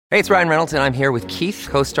Hey, it's Ryan Reynolds, and I'm here with Keith,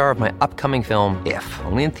 co-star of my upcoming film, If,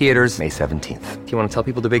 only in theaters May 17th. Do you want to tell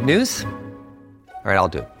people the big news? All right, I'll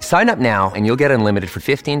do it. Sign up now and you'll get unlimited for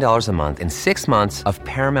 $15 a month and 6 months of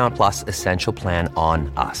Paramount Plus Essential Plan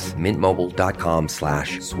on us.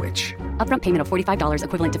 MintMobile.com/switch. Upfront payment of $45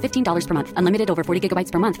 equivalent to $15 per month. Unlimited over 40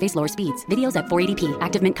 gigabytes per month. Face lower speeds. Videos at 480p.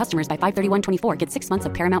 Active Mint customers by 531.24 get 6 months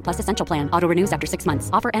of Paramount Plus Essential Plan. Auto renews after 6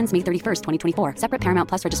 months. Offer ends May 31st, 2024. Separate Paramount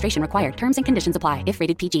Plus registration required. Terms and conditions apply if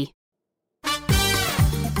rated PG.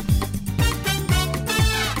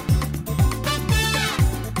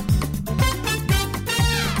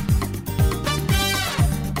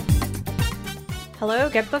 Hello,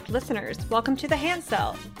 Get Booked listeners. Welcome to The Hand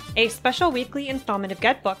Cell, a special weekly installment of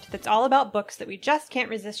Get Booked that's all about books that we just can't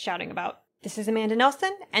resist shouting about. This is Amanda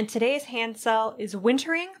Nelson, and today's Hand Cell is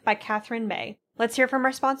Wintering by Katherine May. Let's hear from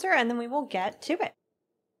our sponsor, and then we will get to it.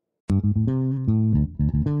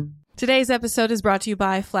 Today's episode is brought to you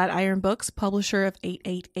by Flatiron Books, publisher of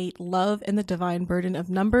 888 Love and the Divine Burden of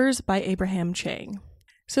Numbers by Abraham Chang.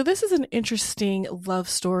 So this is an interesting love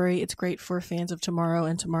story. It's great for fans of Tomorrow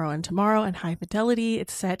and Tomorrow and Tomorrow and High Fidelity.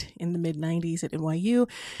 It's set in the mid-90s at NYU,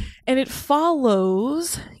 and it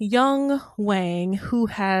follows young Wang, who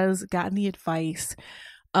has gotten the advice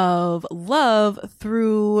of love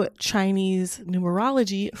through Chinese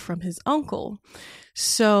numerology from his uncle.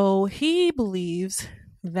 So he believes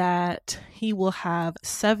that he will have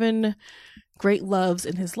 7 great loves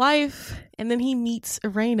in his life, and then he meets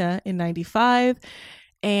Irena in 95.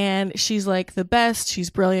 And she's like the best.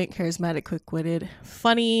 She's brilliant, charismatic, quick-witted,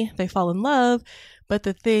 funny. They fall in love. But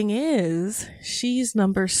the thing is, she's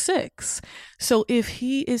number 6. So if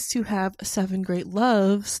he is to have 7 great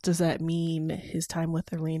loves, does that mean his time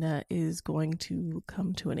with Irena is going to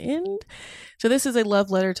come to an end? So this is a love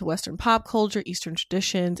letter to Western pop culture, Eastern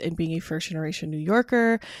traditions, and being a first-generation New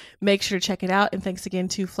Yorker. Make sure to check it out. And thanks again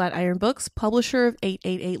to Flatiron Books, publisher of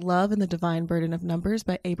 888 Love and the Divine Burden of Numbers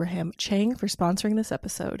by Abraham Chang, for sponsoring this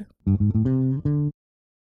episode.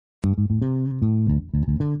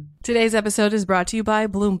 Today's episode is brought to you by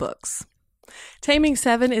Bloom Books. Taming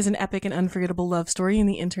 7 is an epic and unforgettable love story in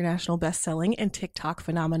the international best-selling and TikTok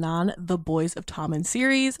phenomenon The Boys of Tommen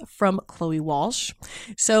series from Chloe Walsh.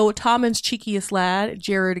 So Tommen's cheekiest lad,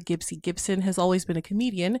 Jared Gibbsy Gibson, has always been a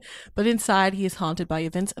comedian, but inside he is haunted by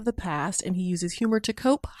events of the past, and he uses humor to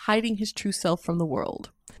cope, hiding his true self from the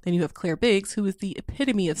world. Then you have Claire Biggs, who is the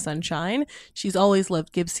epitome of sunshine. She's always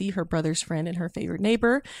loved Gibbsy, her brother's friend and her favorite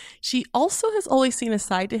neighbor. She also has always seen a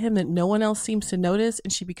side to him that no one else seems to notice,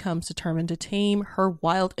 and she becomes determined to tame her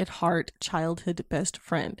wild-at-heart childhood best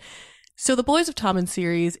friend. So The Boys of Tommen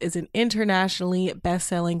series is an internationally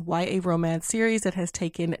best-selling YA romance series that has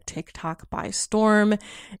taken TikTok by storm.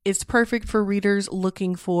 It's perfect for readers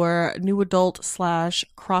looking for new adult /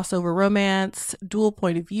 crossover romance, dual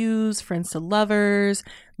point of views, friends to lovers,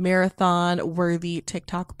 marathon-worthy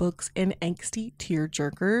TikTok books, and angsty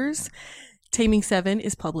tearjerkers. Taming 7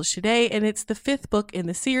 is published today, and it's the 5th book in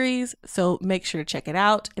the series, so make sure to check it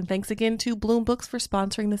out. And thanks again to Bloom Books for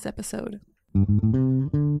sponsoring this episode.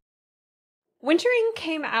 Wintering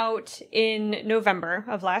came out in November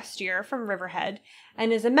of last year from Riverhead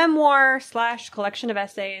and is a memoir / collection of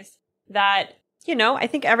essays that, I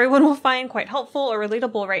think everyone will find quite helpful or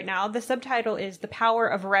relatable right now. The subtitle is The Power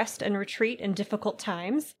of Rest and Retreat in Difficult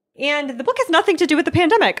Times. And the book has nothing to do with the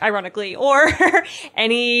pandemic, ironically, or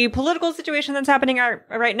any political situation that's happening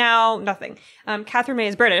right now. Nothing. Katherine May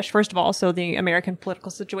is British, first of all, so the American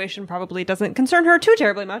political situation probably doesn't concern her too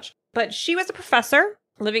terribly much. But she was a professor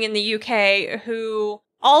living in the UK who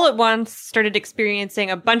all at once started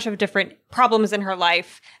experiencing a bunch of different problems in her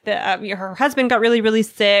life. Her husband got really, really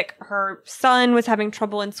sick. Her son was having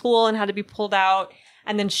trouble in school and had to be pulled out.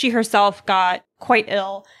 And then she herself got quite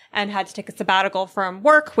ill and had to take a sabbatical from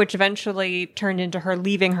work, which eventually turned into her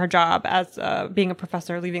leaving her job as being a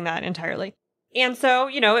professor, leaving that entirely. And so,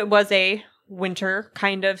 it was a winter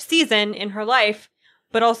kind of season in her life,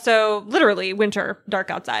 but also literally winter,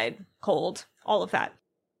 dark outside, cold, all of that.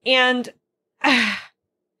 And I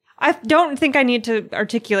don't think I need to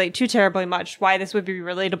articulate too terribly much why this would be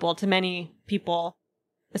relatable to many people,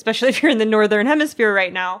 especially if you're in the Northern Hemisphere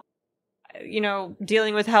right now.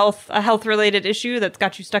 Dealing with a health-related issue that's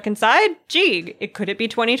got you stuck inside. Gee, could it be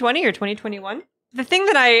 2020 or 2021? The thing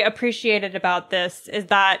that I appreciated about this is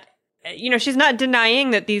that, she's not denying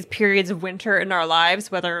that these periods of winter in our lives,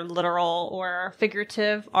 whether literal or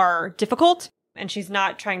figurative, are difficult. And she's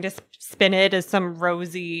not trying to spin it as some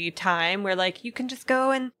rosy time where, you can just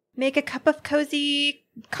go and make a cup of cozy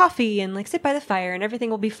coffee and, sit by the fire and everything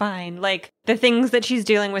will be fine. The things that she's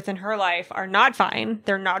dealing with in her life are not fine.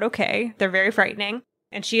 They're not okay. They're very frightening.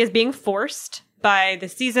 And she is being forced by the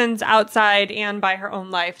seasons outside and by her own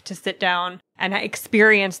life to sit down and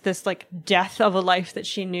experience this like death of a life that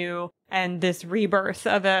she knew and this rebirth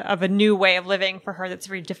of a new way of living for her that's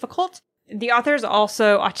very difficult. The author is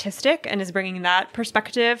also autistic and is bringing that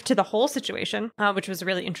perspective to the whole situation, which was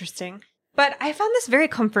really interesting. But I found this very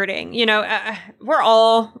comforting. You know, we're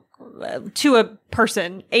all, to a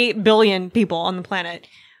person, 8 billion people on the planet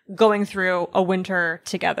going through a winter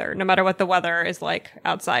together, no matter what the weather is like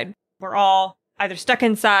outside. We're all either stuck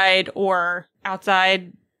inside or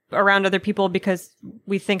outside around other people because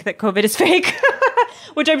we think that COVID is fake,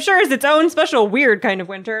 which I'm sure is its own special weird kind of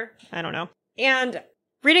winter. I don't know. And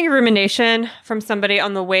reading a rumination from somebody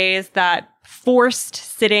on the ways that forced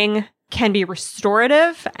sitting can be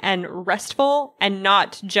restorative and restful and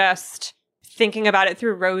not just thinking about it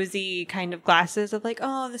through rosy kind of glasses of like,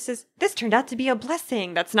 oh, this turned out to be a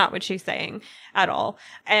blessing. That's not what she's saying at all.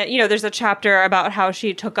 And, you know, there's a chapter about how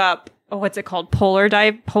she took up, what's it called? Polar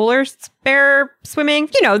bear swimming.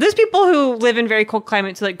 You know, there's people who live in very cold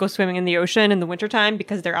climates who like go swimming in the ocean in the wintertime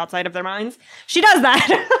because they're outside of their minds. She does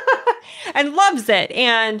that and loves it.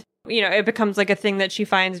 And, you know, it becomes like a thing that she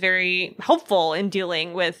finds very helpful in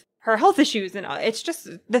dealing with her health issues. And it's just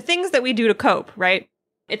the things that we do to cope, right?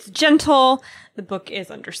 It's gentle. The book is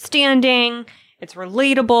understanding. It's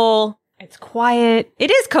relatable. It's quiet. It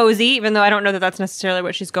is cozy, even though I don't know that that's necessarily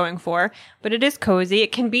what she's going for, but it is cozy.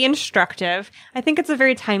 It can be instructive. I think it's a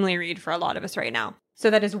very timely read for a lot of us right now. So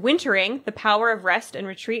that is Wintering, The Power of Rest and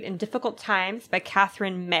Retreat in Difficult Times by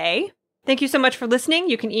Katherine May. Thank you so much for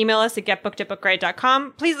listening. You can email us at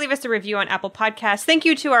getbooked@bookriot.com. Please leave us a review on Apple Podcasts. Thank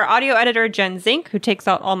you to our audio editor, Jen Zink, who takes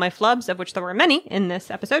out all my flubs, of which there were many in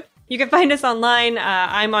this episode. You can find us online.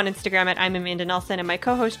 I'm on Instagram at I'm Amanda Nelson, and my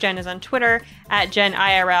co-host Jen is on Twitter at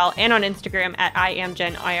JenIRL and on Instagram at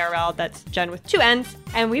IamJenIRL. That's Jen with 2 N's.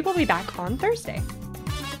 And we will be back on Thursday.